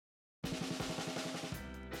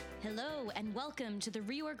Hello, and welcome to the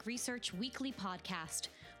Reorg Research Weekly Podcast,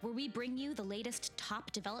 where we bring you the latest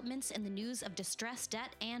top developments in the news of distressed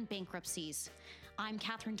debt and bankruptcies. I'm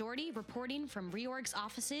Catherine Doherty, reporting from Reorg's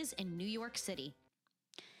offices in New York City.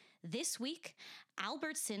 This week,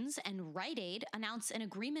 Albertsons and Rite Aid announce an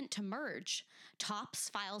agreement to merge. Tops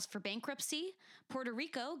files for bankruptcy, Puerto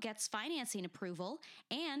Rico gets financing approval,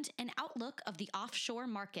 and an outlook of the offshore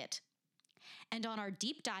market. And on our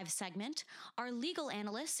deep dive segment, our legal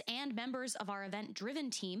analysts and members of our event-driven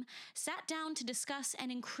team sat down to discuss an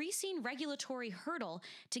increasing regulatory hurdle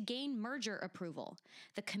to gain merger approval,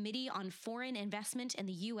 the Committee on Foreign Investment in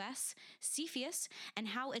the U.S., CFIUS, and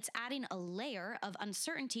how it's adding a layer of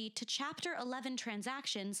uncertainty to Chapter 11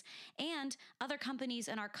 transactions and other companies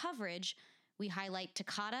in our coverage. We highlight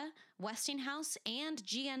Takata, Westinghouse, and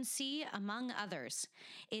GNC, among others.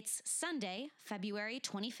 It's Sunday, February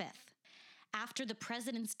 25th. After the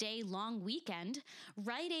President's Day long weekend,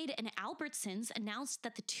 Rite Aid and Albertsons announced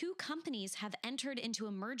that the two companies have entered into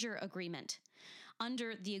a merger agreement.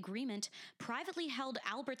 Under the agreement, privately held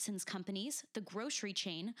Albertsons companies, the grocery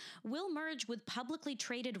chain, will merge with publicly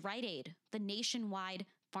traded Rite Aid, the nationwide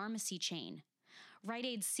pharmacy chain. Rite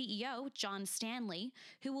Aid's CEO, John Standley,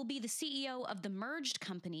 who will be the CEO of the merged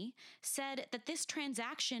company, said that this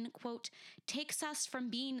transaction, quote, takes us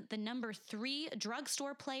from being the number 3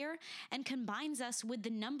 drugstore player and combines us with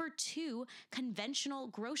the number 2 conventional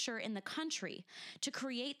grocer in the country to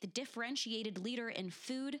create the differentiated leader in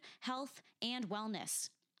food, health, and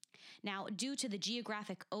wellness. Now, due to the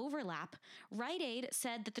geographic overlap, Rite Aid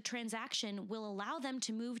said that the transaction will allow them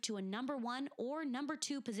to move to a number 1 or number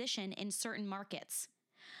 2 position in certain markets.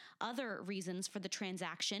 Other reasons for the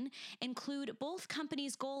transaction include both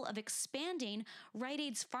companies' goal of expanding Rite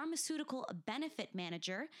Aid's pharmaceutical benefit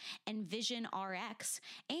manager, Envision Rx,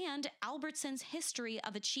 and Albertsons' history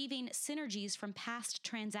of achieving synergies from past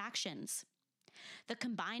transactions. The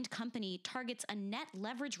combined company targets a net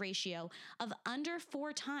leverage ratio of under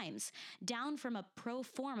 4 times, down from a pro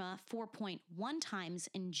forma 4.1 times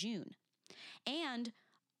in June, and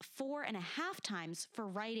 4.5 times for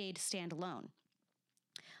Rite Aid standalone.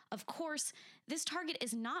 Of course, this target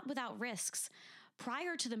is not without risks.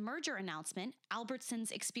 Prior to the merger announcement,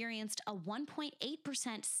 Albertsons experienced a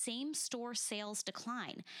 1.8% same-store sales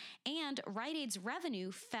decline, and Rite Aid's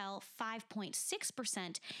revenue fell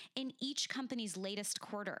 5.6% in each company's latest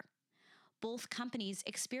quarter. Both companies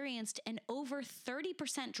experienced an over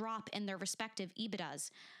 30% drop in their respective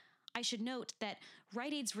EBITDAs. I should note that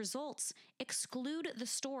Rite Aid's results exclude the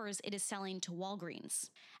stores it is selling to Walgreens.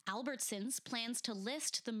 Albertsons plans to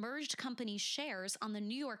list the merged company's shares on the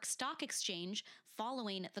New York Stock Exchange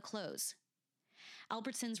following the close.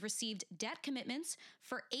 Albertsons received debt commitments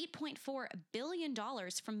for $8.4 billion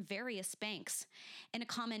from various banks. In a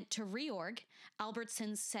comment to Reorg,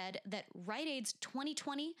 Albertsons said that Rite Aid's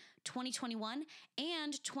 2020, 2021,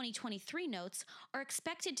 and 2023 notes are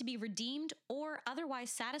expected to be redeemed or otherwise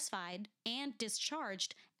satisfied and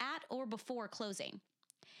discharged at or before closing.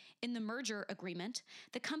 In the merger agreement,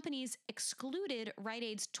 the companies excluded Rite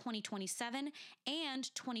Aid's 2027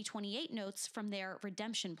 and 2028 notes from their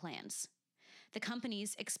redemption plans. The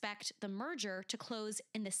companies expect the merger to close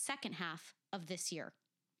in the second half of this year.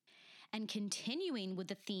 And continuing with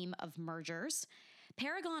the theme of mergers,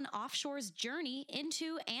 Paragon Offshore's journey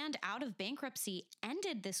into and out of bankruptcy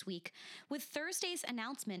ended this week with Thursday's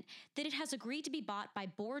announcement that it has agreed to be bought by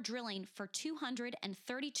Borr Drilling for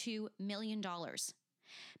 $232 million.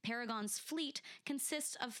 Paragon's fleet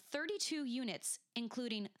consists of 32 units,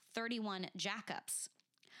 including 31 jackups.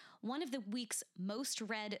 One of the week's most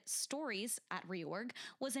read stories at Reorg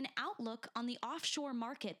was an outlook on the offshore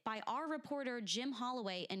market by our reporter Jim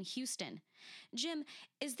Holloway in Houston. Jim,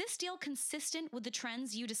 is this deal consistent with the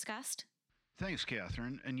trends you discussed? Thanks,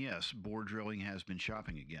 Catherine. And yes, Borr Drilling has been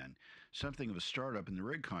shopping again. Something of a startup in the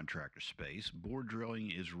rig contractor space, Borr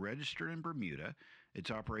Drilling is registered in Bermuda.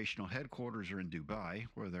 Its operational headquarters are in Dubai,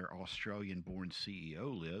 where their Australian-born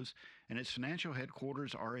CEO lives, and its financial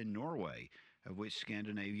headquarters are in Norway, of which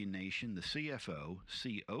Scandinavian nation the CFO,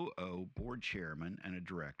 COO, board chairman, and a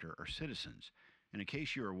director are citizens. And in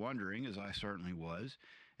case you are wondering, as I certainly was,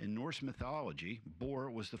 in Norse mythology,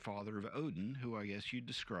 Borr was the father of Odin, who I guess you'd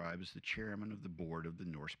describe as the chairman of the board of the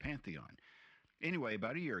Norse pantheon. Anyway,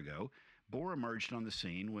 about a year ago, Borr emerged on the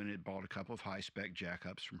scene when it bought a couple of high-spec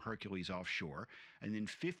jackups from Hercules Offshore and then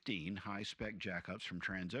 15 high-spec jackups from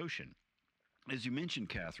Transocean. As you mentioned,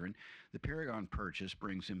 Catherine, the Paragon purchase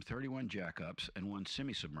brings him 31 jackups and 1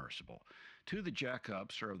 semi-submersible. 2 of the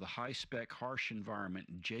jackups are of the high-spec harsh environment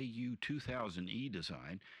JU-2000E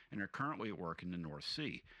design and are currently at work in the North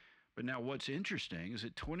Sea. But now what's interesting is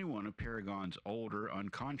that 21 of Paragon's older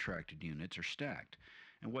uncontracted units are stacked.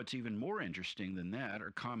 And what's even more interesting than that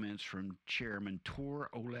are comments from Chairman Tor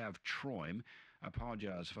Olav Troim. I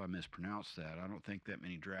apologize if I mispronounced that. I don't think that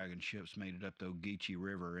many dragon ships made it up the Ogeechee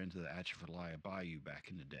River into the Atchafalaya Bayou back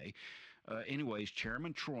in the day. Anyways,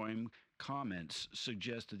 Chairman Troim comments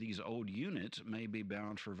suggest that these old units may be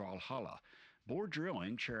bound for Valhalla. Borr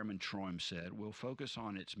Drilling, Chairman Troim said, will focus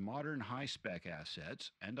on its modern high-spec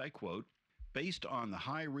assets, and I quote, based on the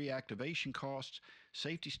high reactivation costs,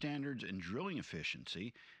 safety standards, and drilling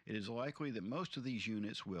efficiency, it is likely that most of these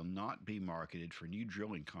units will not be marketed for new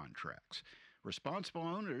drilling contracts. Responsible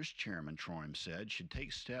owners, Chairman Troim said, should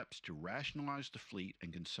take steps to rationalize the fleet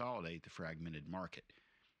and consolidate the fragmented market.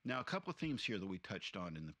 Now, a couple of themes here that we touched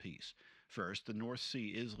on in the piece. First, the North Sea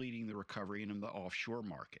is leading the recovery in the offshore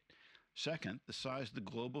market. Second, the size of the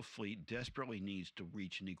global fleet desperately needs to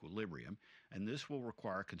reach an equilibrium, and this will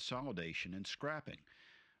require consolidation and scrapping.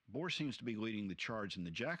 Borr seems to be leading the charge in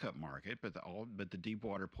the jackup market, but the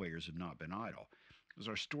deepwater players have not been idle. As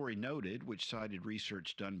our story noted, which cited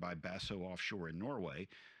research done by Basso Offshore in Norway,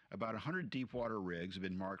 about 100 deepwater rigs have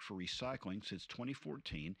been marked for recycling since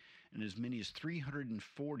 2014, and as many as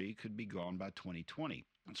 340 could be gone by 2020.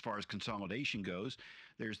 As far as consolidation goes,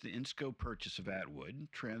 there's the Insco purchase of Atwood,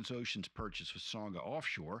 Transocean's purchase of Songa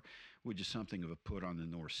Offshore, which is something of a put on the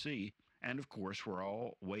North Sea, and of course, we're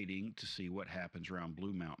all waiting to see what happens around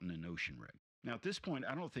Blue Mountain and Ocean Rig. Now, at this point,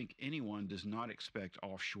 I don't think anyone does not expect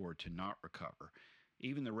offshore to not recover.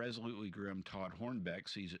 Even the resolutely grim Todd Hornbeck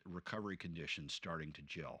sees recovery conditions starting to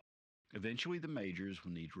gel. Eventually, the majors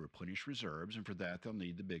will need to replenish reserves, and for that, they'll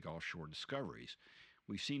need the big offshore discoveries.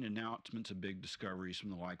 We've seen announcements of big discoveries from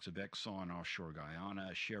the likes of Exxon offshore Guyana,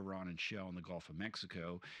 Chevron and Shell in the Gulf of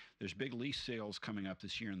Mexico. There's big lease sales coming up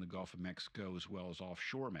this year in the Gulf of Mexico as well as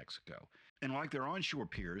offshore Mexico. And like their onshore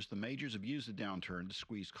peers, the majors have used the downturn to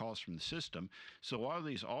squeeze costs from the system, so a lot of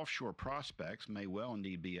these offshore prospects may well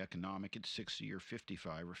indeed be economic at 60 or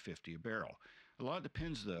 55 or 50 a barrel. A lot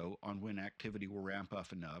depends, though, on when activity will ramp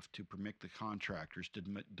up enough to permit the contractors to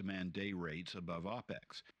demand day rates above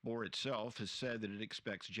OPEX. Borr itself has said that it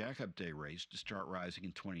expects jackup day rates to start rising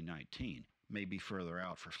in 2019, maybe further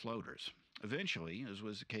out for floaters. Eventually, as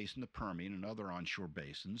was the case in the Permian and other onshore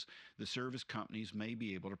basins, the service companies may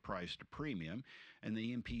be able to price at a premium, and the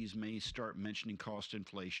E&Ps may start mentioning cost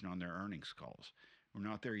inflation on their earnings calls. We're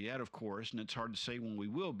not there yet, of course, and it's hard to say when we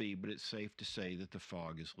will be, but it's safe to say that the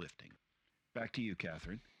fog is lifting. Back to you,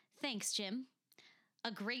 Catherine. Thanks, Jim.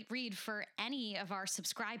 A great read for any of our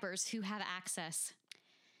subscribers who have access.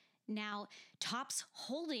 Now, TOPS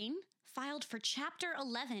Holding filed for Chapter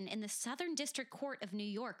 11 in the Southern District Court of New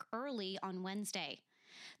York early on Wednesday.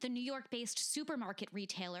 The New York-based supermarket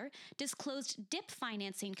retailer disclosed DIP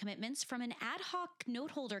financing commitments from an ad hoc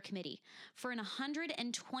noteholder committee for an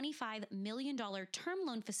 $125 million term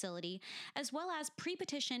loan facility, as well as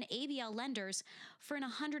pre-petition ABL lenders for an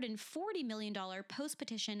 $140 million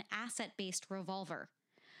post-petition asset-based revolver.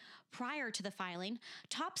 Prior to the filing,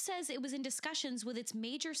 TOPS says it was in discussions with its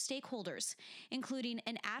major stakeholders, including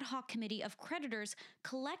an ad hoc committee of creditors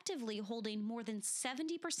collectively holding more than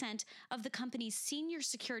 70% of the company's senior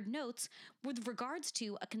secured notes with regards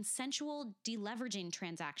to a consensual deleveraging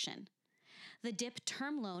transaction. The DIP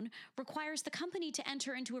term loan requires the company to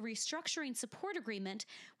enter into a restructuring support agreement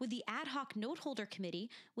with the ad hoc noteholder committee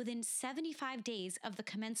within 75 days of the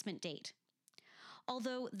commencement date.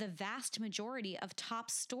 Although the vast majority of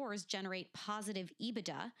TOPS stores generate positive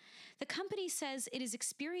EBITDA, the company says it is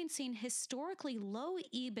experiencing historically low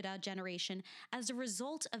EBITDA generation as a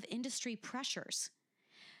result of industry pressures.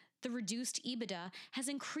 The reduced EBITDA has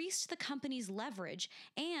increased the company's leverage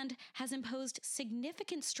and has imposed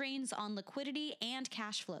significant strains on liquidity and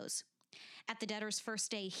cash flows. At the debtor's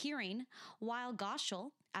first day hearing, Weil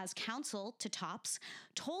Goschel, as counsel to TOPS,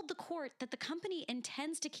 told the court that the company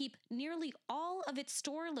intends to keep nearly all of its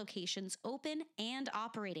store locations open and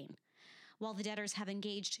operating. While the debtors have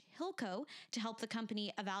engaged Hilco to help the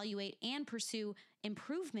company evaluate and pursue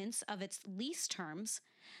improvements of its lease terms,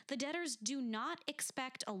 the debtors do not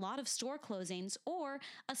expect a lot of store closings or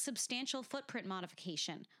a substantial footprint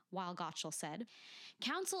modification, Weil Goschel said.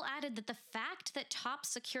 Counsel added that the fact that TOPS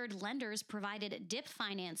secured lenders provided DIP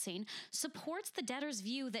financing supports the debtors'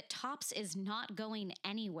 view that TOPS is not going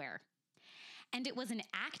anywhere. And it was an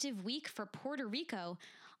active week for Puerto Rico.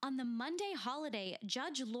 On the Monday holiday,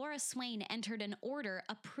 Judge Laura Swain entered an order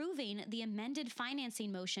approving the amended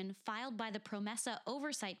financing motion filed by the PROMESA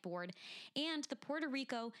Oversight Board and the Puerto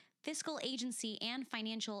Rico Fiscal Agency and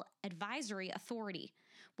Financial Advisory Authority,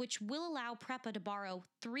 which will allow PREPA to borrow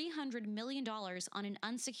 $300 million on an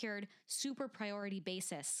unsecured super priority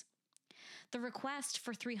basis. The request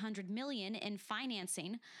for $300 million in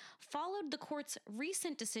financing followed the court's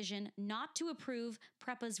recent decision not to approve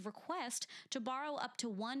PREPA's request to borrow up to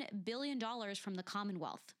 $1 billion from the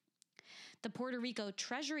Commonwealth. The Puerto Rico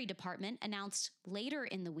Treasury Department announced later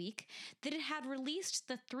in the week that it had released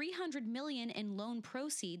the $300 million in loan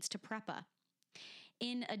proceeds to PREPA.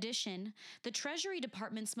 In addition, the Treasury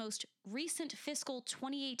Department's most recent fiscal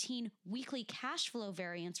 2018 weekly cash flow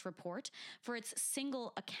variance report for its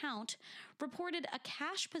single account reported a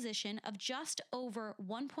cash position of just over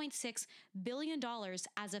 $1.6 billion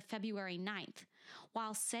as of February 9th,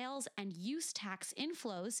 while sales and use tax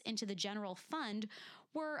inflows into the general fund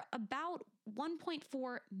were about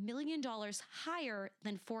 $1.4 million higher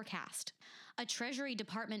than forecast. A Treasury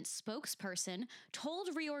Department spokesperson told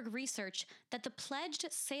Reorg Research that the pledged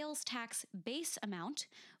sales tax base amount,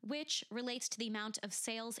 which relates to the amount of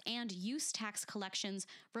sales and use tax collections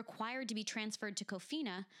required to be transferred to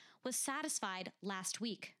COFINA, was satisfied last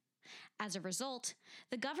week. As a result,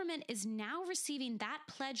 the government is now receiving that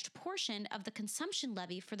pledged portion of the consumption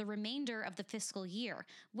levy for the remainder of the fiscal year,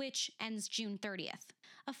 which ends June 30th.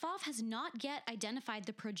 AFAF has not yet identified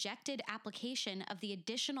the projected application of the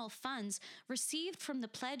additional funds received from the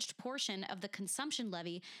pledged portion of the consumption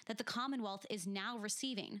levy that the Commonwealth is now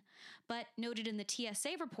receiving, but noted in the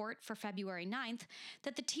TSA report for February 9th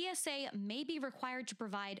that the TSA may be required to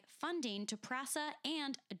provide funding to PRASA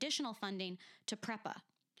and additional funding to PREPA.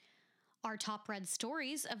 Our top read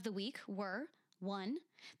stories of the week were 1.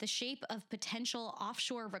 The shape of potential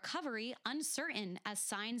offshore recovery uncertain as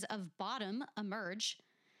signs of bottom emerge.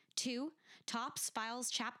 2. TOPS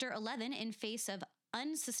files Chapter 11 in face of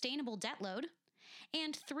unsustainable debt load.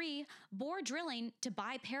 And 3. Bore drilling to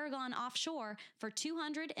buy Paragon offshore for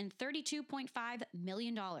 $232.5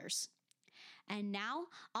 million. And now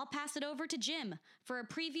I'll pass it over to Jim for a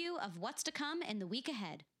preview of what's to come in the week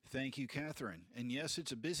ahead. Thank you, Catherine. And yes,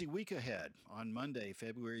 it's a busy week ahead. On Monday,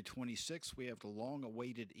 February 26th, we have the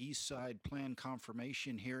long-awaited East Side Plan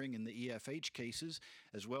confirmation hearing in the EFH cases,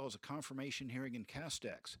 as well as a confirmation hearing in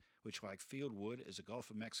Castex, which, like Fieldwood, is a Gulf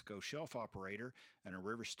of Mexico shelf operator and a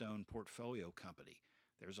Riverstone portfolio company.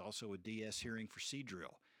 There's also a DS hearing for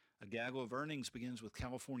Seadrill. A gaggle of earnings begins with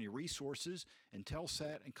California Resources,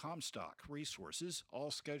 Intelsat, and Comstock Resources,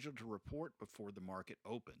 all scheduled to report before the market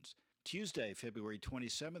opens. Tuesday, February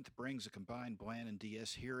 27th, brings a combined Bland and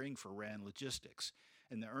DS hearing for RAN Logistics,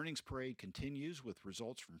 and the earnings parade continues with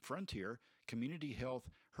results from Frontier, Community Health,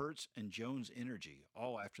 Hertz, and Jones Energy,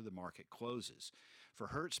 all after the market closes. For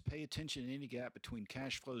Hertz, pay attention to any gap between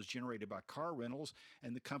cash flows generated by car rentals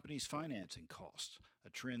and the company's financing costs, a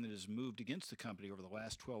trend that has moved against the company over the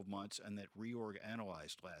last 12 months and that Reorg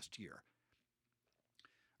analyzed last year.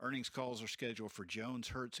 Earnings calls are scheduled for Jones,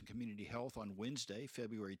 Hertz, and Community Health on Wednesday,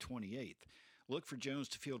 February 28th. Look for Jones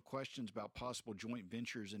to field questions about possible joint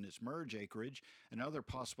ventures in its merge acreage and other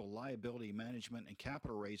possible liability management and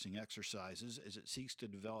capital raising exercises as it seeks to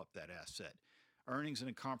develop that asset. Earnings and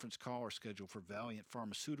a conference call are scheduled for Valiant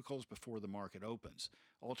Pharmaceuticals before the market opens.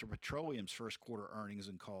 Ultra Petroleum's first quarter earnings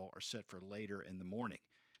and call are set for later in the morning.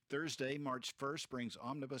 Thursday, March 1st, brings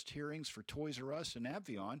omnibus hearings for Toys R Us and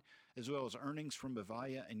Avion, as well as earnings from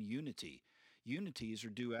Avaya and Unity. Unities are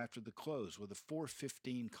due after the close with a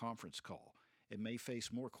 4:15 conference call. It may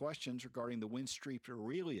face more questions regarding the Windstream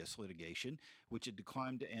Aurelius litigation, which it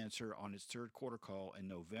declined to answer on its third quarter call in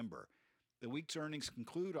November. The week's earnings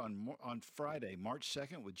conclude on Friday, March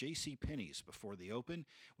 2nd, with JCPenney's before the open,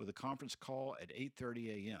 with a conference call at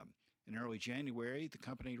 8:30 a.m. In early January, the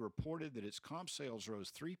company reported that its comp sales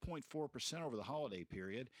rose 3.4% over the holiday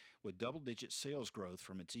period, with double-digit sales growth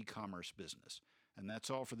from its e-commerce business. And that's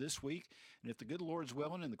all for this week. And if the good Lord's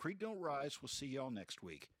willing and the creek don't rise, we'll see y'all next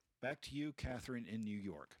week. Back to you, Catherine, in New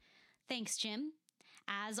York. Thanks, Jim.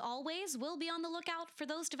 As always, we'll be on the lookout for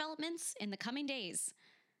those developments in the coming days.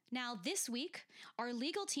 Now, this week, our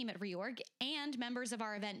legal team at Reorg and members of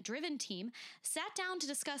our event-driven team sat down to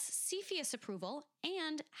discuss CFIUS approval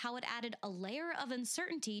and how it added a layer of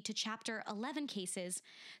uncertainty to Chapter 11 cases,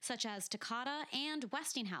 such as Takata and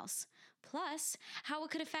Westinghouse, plus how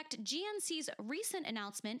it could affect GNC's recent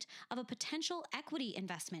announcement of a potential equity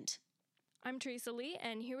investment. I'm Teresa Lee,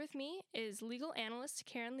 and here with me is legal analyst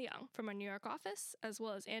Karen Leung from our New York office, as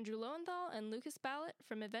well as Andrew Lowenthal and Lucas Ballett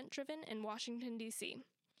from Event Driven in Washington, D.C.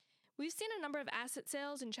 We've seen a number of asset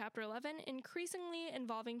sales in Chapter 11 increasingly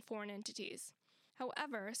involving foreign entities.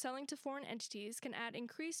 However, selling to foreign entities can add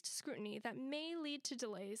increased scrutiny that may lead to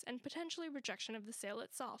delays and potentially rejection of the sale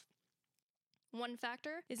itself. One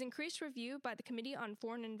factor is increased review by the Committee on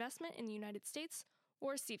Foreign Investment in the United States,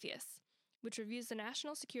 or CFIUS, which reviews the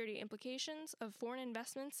national security implications of foreign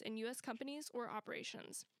investments in U.S. companies or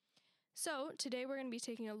operations. So, today we're going to be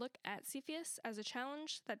taking a look at CFIUS as a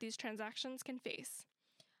challenge that these transactions can face.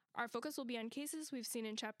 Our focus will be on cases we've seen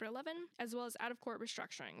in Chapter 11, as well as out-of-court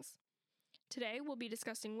restructurings. Today, we'll be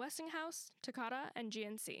discussing Westinghouse, Takata, and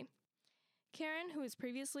GNC. Karen, who was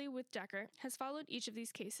previously with Decker, has followed each of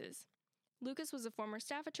these cases. Lucas was a former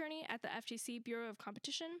staff attorney at the FTC Bureau of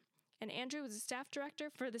Competition, and Andrew was a staff director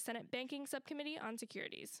for the Senate Banking Subcommittee on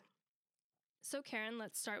Securities. So Karen,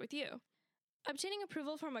 let's start with you. Obtaining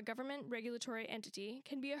approval from a government regulatory entity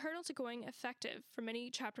can be a hurdle to going effective for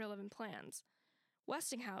many Chapter 11 plans.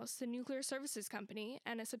 Westinghouse, the nuclear services company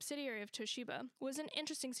and a subsidiary of Toshiba, was an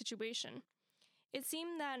interesting situation. It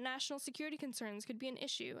seemed that national security concerns could be an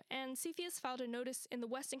issue, and CFIUS filed a notice in the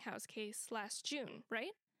Westinghouse case last June,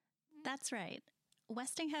 right? That's right.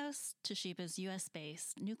 Westinghouse, Toshiba's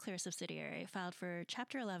U.S.-based nuclear subsidiary, filed for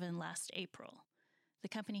Chapter 11 last April. The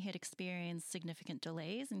company had experienced significant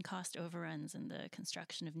delays and cost overruns in the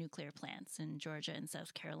construction of nuclear plants in Georgia and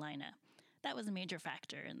South Carolina. That was a major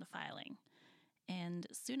factor in the filing. And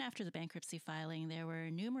soon after the bankruptcy filing, there were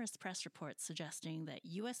numerous press reports suggesting that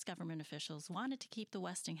U.S. government officials wanted to keep the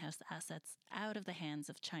Westinghouse assets out of the hands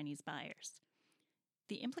of Chinese buyers.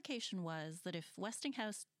 The implication was that if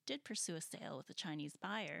Westinghouse did pursue a sale with a Chinese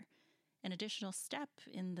buyer, an additional step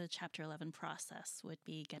in the Chapter 11 process would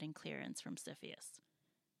be getting clearance from CFIUS.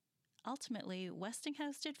 Ultimately,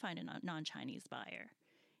 Westinghouse did find a non-Chinese buyer.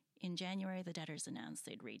 In January, the debtors announced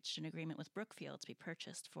they'd reached an agreement with Brookfield to be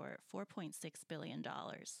purchased for $4.6 billion.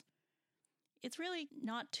 It's really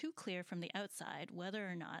not too clear from the outside whether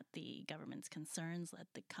or not the government's concerns led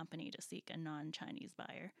the company to seek a non-Chinese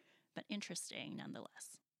buyer, but interesting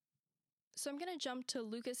nonetheless. So I'm going to jump to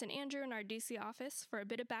Lucas and Andrew in our DC office for a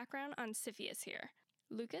bit of background on CFIUS here.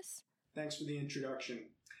 Lucas? Thanks for the introduction.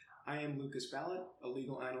 I am Lucas Ballett, a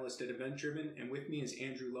legal analyst at Event Driven, and with me is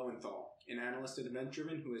Andrew Lowenthal, an analyst at Event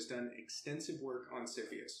Driven who has done extensive work on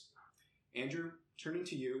CFIUS. Andrew, turning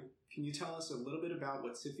to you, can you tell us a little bit about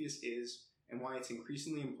what CFIUS is and why it's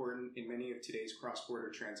increasingly important in many of today's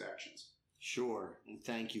cross-border transactions? Sure, and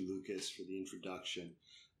thank you, Lucas, for the introduction.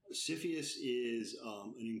 CFIUS is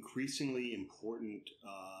an increasingly important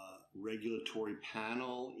regulatory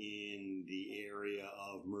panel in the area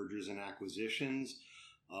of mergers and acquisitions.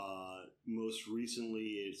 Most recently,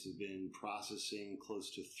 it's been processing close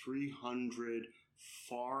to 300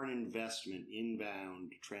 foreign investment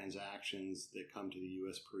inbound transactions that come to the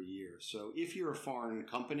U.S. per year. So if you're a foreign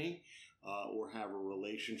company or have a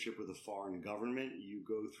relationship with a foreign government, you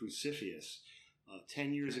go through CFIUS.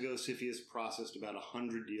 10 years ago, CFIUS processed about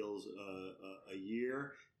 100 deals a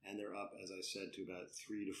year, and they're up, as I said, to about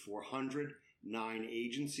 300 to 400. 9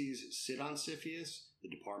 agencies sit on CFIUS: the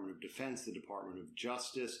Department of Defense, the Department of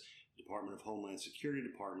Justice, Department of Homeland Security,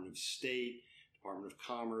 Department of State, Department of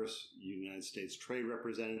Commerce, United States Trade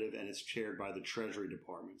Representative, and it's chaired by the Treasury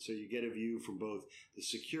Department. So you get a view from both the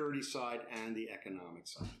security side and the economic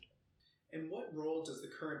side. And what role does the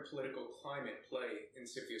current political climate play in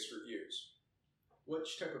CFIUS reviews?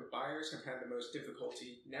 Which type of buyers have had the most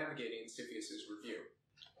difficulty navigating CFIUS's review?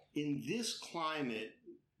 In this climate,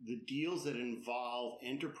 the deals that involve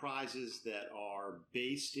enterprises that are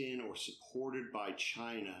based in or supported by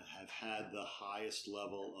China have had the highest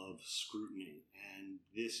level of scrutiny. And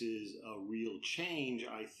this is a real change,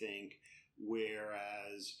 I think,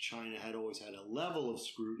 whereas China had always had a level of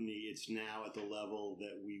scrutiny, it's now at the level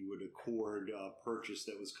that we would accord a purchase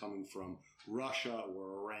that was coming from Russia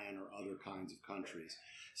or Iran or other kinds of countries.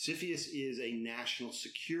 CFIUS is a national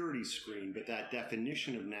security screen, but that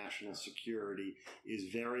definition of national security is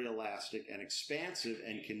very elastic and expansive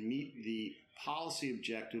and can meet the policy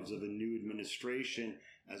objectives of a new administration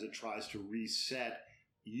as it tries to reset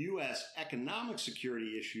U.S. economic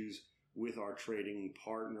security issues with our trading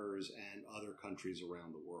partners and other countries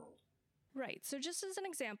around the world. Right, so just as an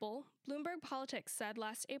example, Bloomberg Politics said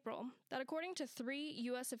last April that according to 3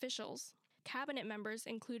 U.S. officials, cabinet members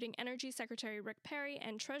including Energy Secretary Rick Perry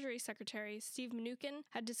and Treasury Secretary Steve Mnuchin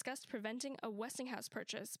had discussed preventing a Westinghouse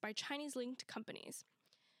purchase by Chinese-linked companies.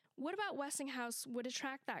 What about Westinghouse would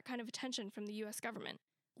attract that kind of attention from the U.S. government?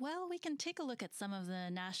 Well, we can take a look at some of the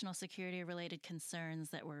national security-related concerns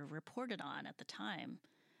that were reported on at the time.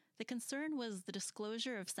 The concern was the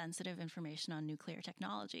disclosure of sensitive information on nuclear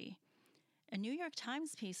technology. A New York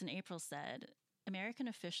Times piece in April said, American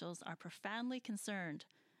officials are profoundly concerned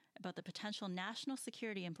about the potential national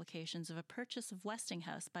security implications of a purchase of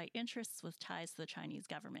Westinghouse by interests with ties to the Chinese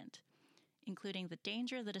government, including the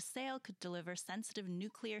danger that a sale could deliver sensitive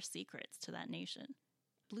nuclear secrets to that nation.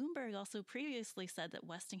 Bloomberg also previously said that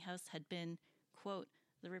Westinghouse had been, quote,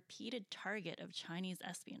 the repeated target of Chinese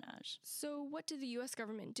espionage. So what did the U.S.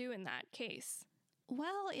 government do in that case?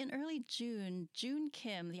 Well, in early June, June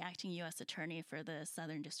Kim, the acting U.S. attorney for the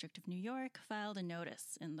Southern District of New York, filed a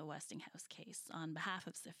notice in the Westinghouse case on behalf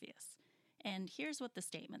of CFIUS. And here's what the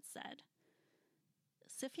statement said.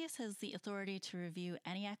 CFIUS has the authority to review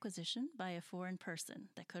any acquisition by a foreign person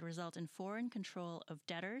that could result in foreign control of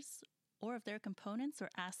debtors or of their components or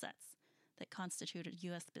assets that constitute a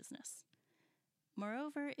U.S. business.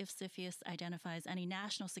 Moreover, if CFIUS identifies any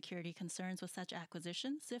national security concerns with such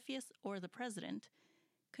acquisition, CFIUS or the President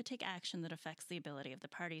could take action that affects the ability of the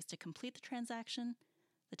parties to complete the transaction,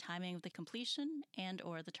 the timing of the completion, and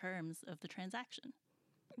or the terms of the transaction.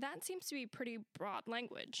 That seems to be pretty broad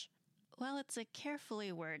language. Well, it's a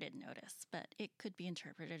carefully worded notice, but it could be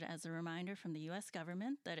interpreted as a reminder from the U.S.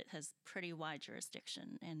 government that it has pretty wide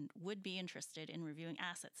jurisdiction and would be interested in reviewing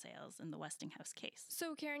asset sales in the Westinghouse case.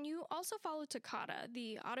 So, Karen, you also follow Takata,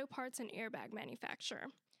 the auto parts and airbag manufacturer.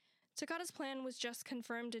 Takata's plan was just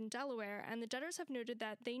confirmed in Delaware, and the debtors have noted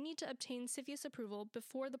that they need to obtain CFIUS approval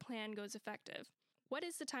before the plan goes effective. What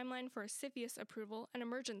is the timeline for CFIUS approval and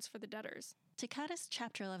emergence for the debtors? Takata's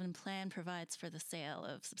Chapter 11 plan provides for the sale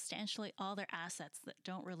of substantially all their assets that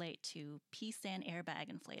don't relate to P-SAN airbag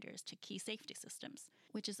inflators to Key Safety Systems,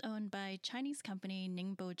 which is owned by Chinese company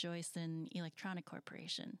Ningbo Joyson Electronic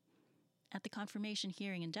Corporation. At the confirmation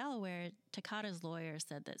hearing in Delaware, Takata's lawyer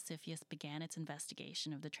said that CFIUS began its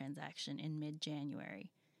investigation of the transaction in mid-January,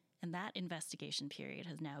 and that investigation period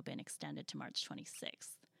has now been extended to March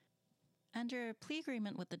 26th. Under a plea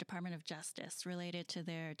agreement with the Department of Justice related to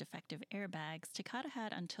their defective airbags, Takata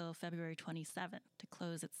had until February 27th to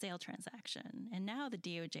close its sale transaction, and now the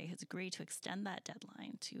DOJ has agreed to extend that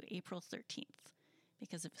deadline to April 13th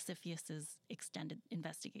because of CFIUS's extended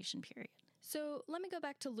investigation period. So let me go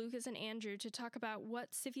back to Lucas and Andrew to talk about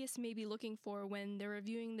what CFIUS may be looking for when they're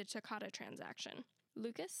reviewing the Takata transaction.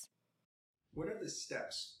 Lucas? What are the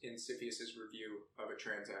steps in CFIUS's review of a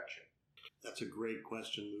transaction? That's a great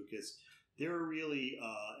question, Lucas. There are really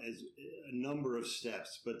a number of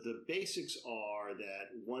steps, but the basics are that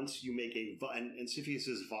once you make and CFIUS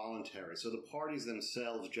is voluntary, so the parties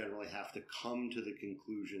themselves generally have to come to the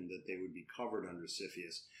conclusion that they would be covered under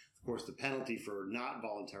CFIUS. Of course, the penalty for not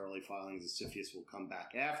voluntarily filing is that CFIUS will come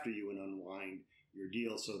back after you and unwind your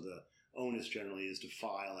deal, so the onus generally is to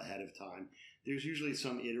file ahead of time. There's usually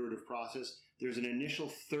some iterative process. There's an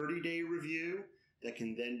initial 30-day review that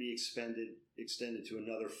can then be extended to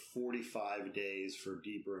another 45 days for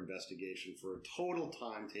deeper investigation for a total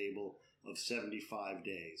timetable of 75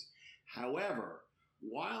 days. However,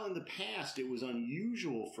 while in the past it was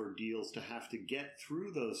unusual for deals to have to get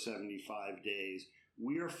through those 75 days,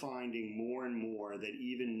 we are finding more and more that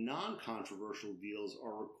even non-controversial deals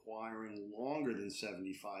are requiring longer than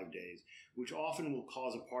 75 days, which often will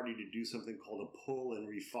cause a party to do something called a pull and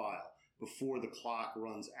refile. Before the clock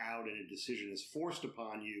runs out and a decision is forced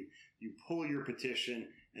upon you, you pull your petition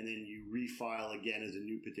and then you refile again as a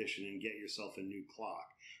new petition and get yourself a new clock.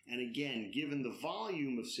 And again, given the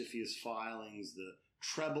volume of CFIUS filings, the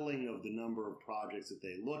trebling of the number of projects that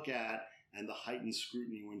they look at, and the heightened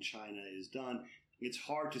scrutiny when China is done, it's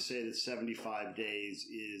hard to say that 75 days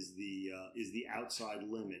is the outside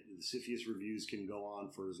limit. The CFIUS reviews can go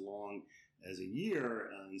on for as long as a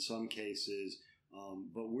year in some cases.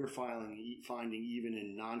 But we're finding even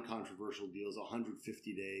in non-controversial deals,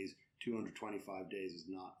 150 days, 225 days is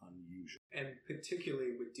not unusual. And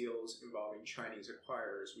particularly with deals involving Chinese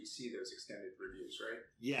acquirers, we see those extended reviews, right?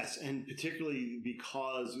 Yes, and particularly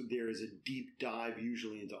because there is a deep dive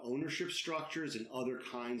usually into ownership structures and other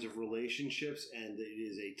kinds of relationships, and it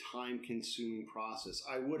is a time-consuming process.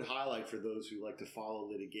 I would highlight for those who like to follow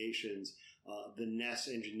litigations, the Ness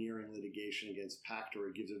engineering litigation against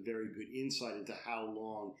Pactor gives a very good insight into how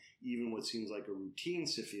long even what seems like a routine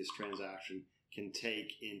CFIUS transaction can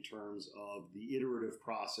take in terms of the iterative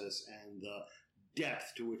process and the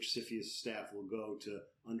depth to which CFIUS staff will go to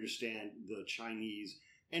understand the Chinese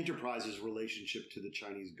enterprise's relationship to the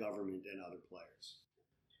Chinese government and other players.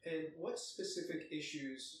 And what specific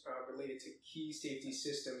issues related to Key Safety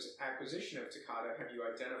Systems acquisition of Takata have you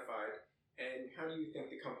identified, and how do you think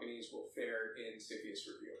the companies will fare in CFIUS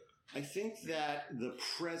review? I think that the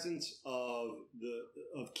presence of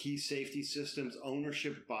Key Safety Systems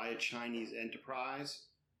ownership by a Chinese enterprise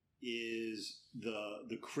is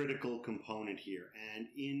the critical component here. And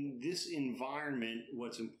in this environment,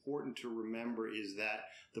 what's important to remember is that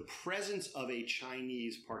the presence of a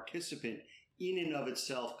Chinese participant in and of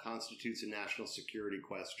itself constitutes a national security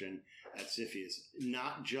question at CFIUS,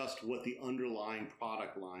 not just what the underlying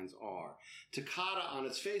product lines are. Takata, on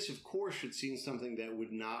its face, of course, should seem something that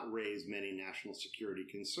would not raise many national security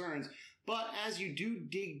concerns, But as you do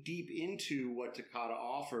dig deep into what Takata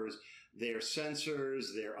offers, their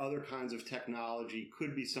sensors, their other kinds of technology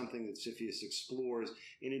could be something that CFIUS explores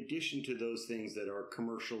in addition to those things that are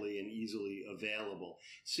commercially and easily available.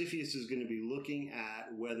 CFIUS is going to be looking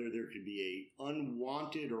at whether there could be a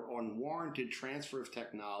unwanted or unwarranted transfer of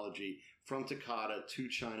technology from Takata to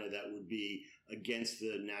China that would be against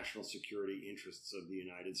the national security interests of the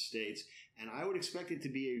United States. And I would expect it to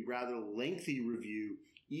be a rather lengthy review,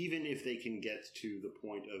 even if they can get to the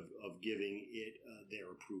point of giving it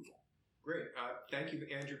their approval. Great. Thank you,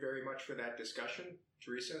 Andrew, very much for that discussion.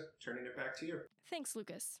 Teresa, turning it back to you. Thanks,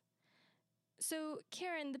 Lucas. So,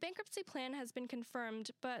 Karen, the bankruptcy plan has been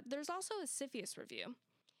confirmed, but there's also a CFIUS review.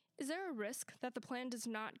 Is there a risk that the plan does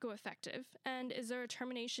not go effective, and is there a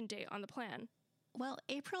termination date on the plan? Well,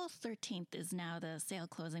 April 13th is now the sale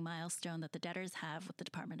closing milestone that the debtors have with the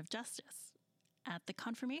Department of Justice. At the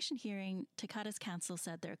confirmation hearing, Takata's counsel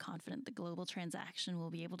said they're confident the global transaction will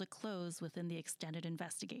be able to close within the extended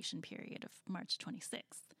investigation period of March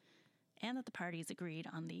 26th, and that the parties agreed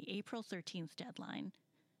on the April 13th deadline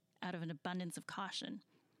out of an abundance of caution.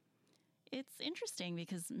 It's interesting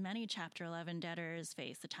because many Chapter 11 debtors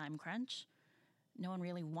face a time crunch. No one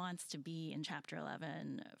really wants to be in Chapter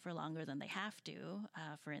 11 for longer than they have to,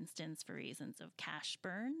 for instance, for reasons of cash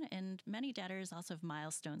burn, and many debtors also have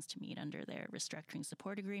milestones to meet under their restructuring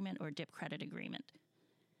support agreement or DIP credit agreement.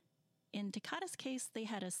 In Takata's case, they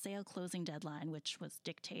had a sale closing deadline, which was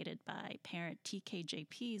dictated by parent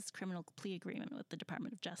TKJP's criminal plea agreement with the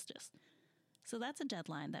Department of Justice. So that's a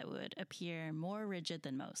deadline that would appear more rigid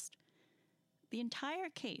than most. The entire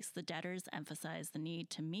case, the debtors emphasized the need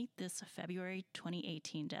to meet this February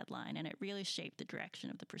 2018 deadline, and it really shaped the direction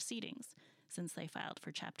of the proceedings since they filed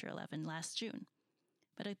for Chapter 11 last June.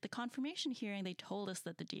 But at the confirmation hearing, they told us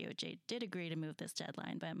that the DOJ did agree to move this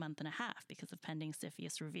deadline by a month and a half because of pending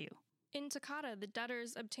CFIUS review. In Takata, the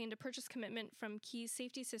debtors obtained a purchase commitment from Key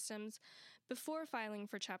Safety Systems before filing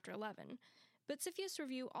for Chapter 11. But CFIUS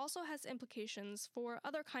review also has implications for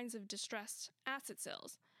other kinds of distressed asset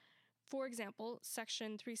sales. For example,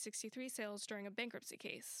 Section 363 sales during a bankruptcy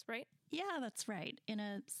case, right? Yeah, that's right. In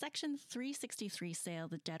a Section 363 sale,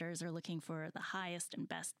 the debtors are looking for the highest and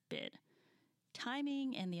best bid.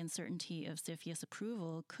 Timing and the uncertainty of CFIUS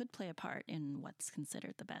approval could play a part in what's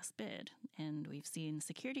considered the best bid, and we've seen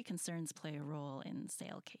security concerns play a role in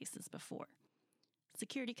sale cases before.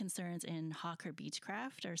 Security concerns in Hawker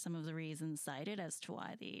Beechcraft are some of the reasons cited as to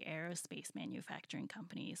why the aerospace manufacturing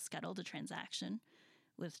company scuttled a transaction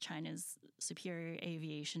with China's Superior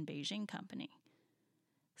Aviation Beijing company.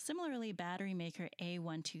 Similarly, battery maker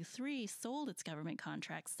A123 sold its government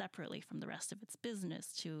contracts separately from the rest of its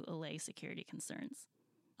business to allay security concerns.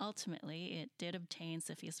 Ultimately, it did obtain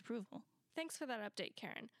CFIUS approval. Thanks for that update,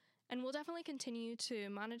 Karen. And we'll definitely continue to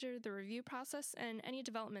monitor the review process and any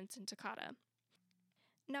developments in Takata.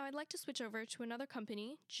 Now I'd like to switch over to another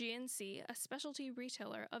company, GNC, a specialty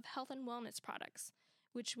retailer of health and wellness products,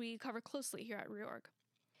 which we cover closely here at Reorg.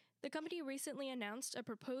 The company recently announced a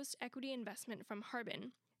proposed equity investment from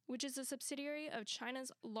Harbin, which is a subsidiary of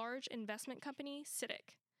China's large investment company,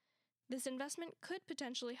 CITIC. This investment could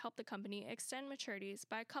potentially help the company extend maturities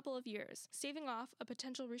by a couple of years, staving off a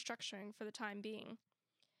potential restructuring for the time being.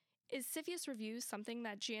 Is CFIUS review something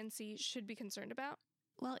that GNC should be concerned about?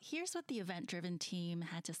 Well, here's what the event-driven team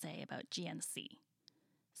had to say about GNC.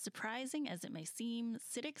 Surprising as it may seem,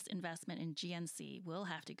 CITIC's investment in GNC will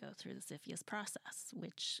have to go through the CFIUS process,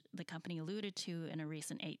 which the company alluded to in a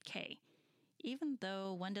recent 8K, even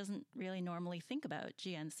though one doesn't really normally think about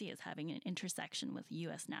GNC as having an intersection with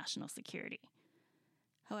U.S. national security.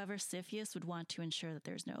 However, CFIUS would want to ensure that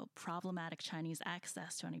there's no problematic Chinese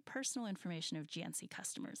access to any personal information of GNC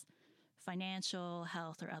customers, financial,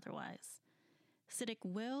 health, or otherwise. CITIC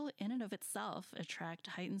will, in and of itself, attract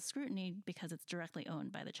heightened scrutiny because it's directly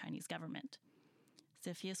owned by the Chinese government.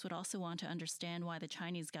 CFIUS would also want to understand why the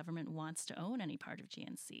Chinese government wants to own any part of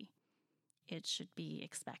GNC. It should be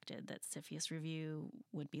expected that CFIUS review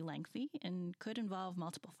would be lengthy and could involve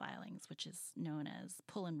multiple filings, which is known as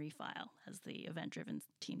pull and refile, as the event-driven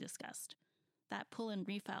team discussed. That pull and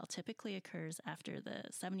refile typically occurs after the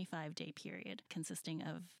 75-day period, consisting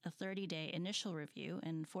of a 30-day initial review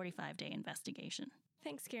and 45-day investigation.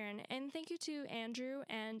 Thanks, Karen, and thank you to Andrew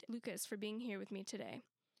and Lucas for being here with me today.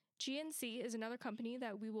 GNC is another company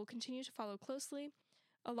that we will continue to follow closely,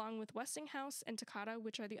 along with Westinghouse and Takata,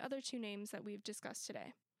 which are the other two names that we've discussed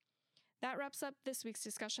today. That wraps up this week's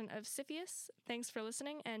discussion of CFIUS. Thanks for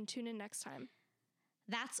listening, and tune in next time.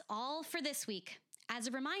 That's all for this week. As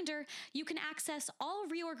a reminder, you can access all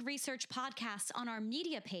Reorg Research podcasts on our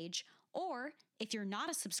media page Or, if you're not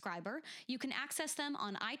a subscriber, you can access them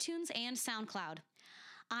on iTunes and SoundCloud.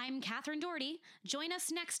 I'm Catherine Doherty. Join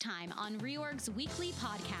us next time on Reorg's weekly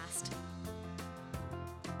podcast.